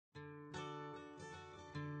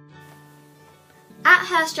At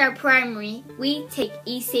Hurstdale Primary, we take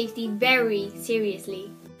e-safety very seriously.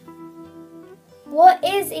 What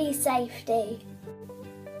is e-safety?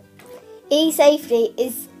 E-safety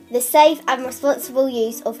is the safe and responsible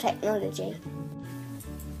use of technology.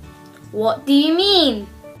 What do you mean?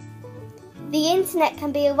 The internet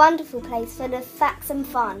can be a wonderful place full of facts and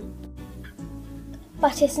fun.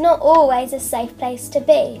 But it's not always a safe place to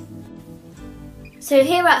be. So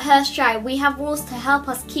here at Hurstdale, we have rules to help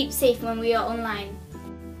us keep safe when we are online.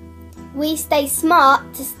 We stay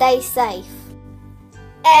smart to stay safe.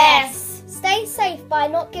 S. Stay safe by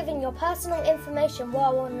not giving your personal information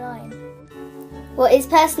while online. What is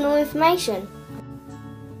personal information?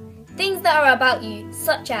 Things that are about you,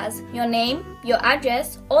 such as your name, your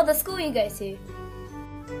address, or the school you go to.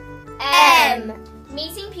 M.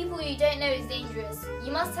 Meeting people you don't know is dangerous.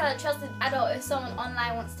 You must tell a trusted adult if someone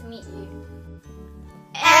online wants to meet you.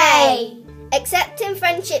 A. Accepting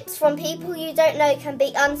friendships from people you don't know can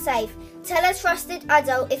be unsafe. Tell a trusted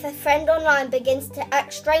adult if a friend online begins to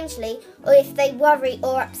act strangely or if they worry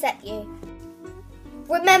or upset you.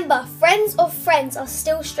 Remember, friends of friends are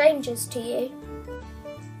still strangers to you.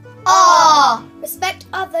 R. Respect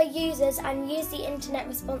other users and use the internet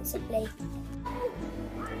responsibly.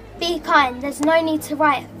 Be kind. There's no need to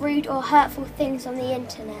write rude or hurtful things on the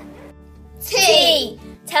internet. T.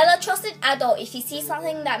 Tell a trusted adult if you see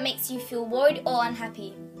something that makes you feel worried or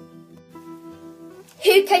unhappy.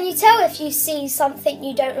 Who can you tell if you see something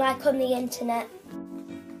you don't like on the internet?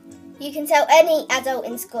 You can tell any adult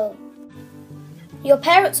in school. Your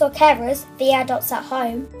parents or carers, the adults at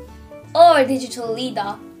home. Or a digital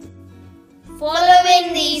leader.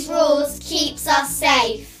 Following these rules keeps us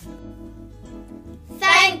safe.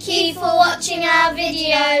 Thank you for watching our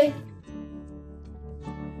video.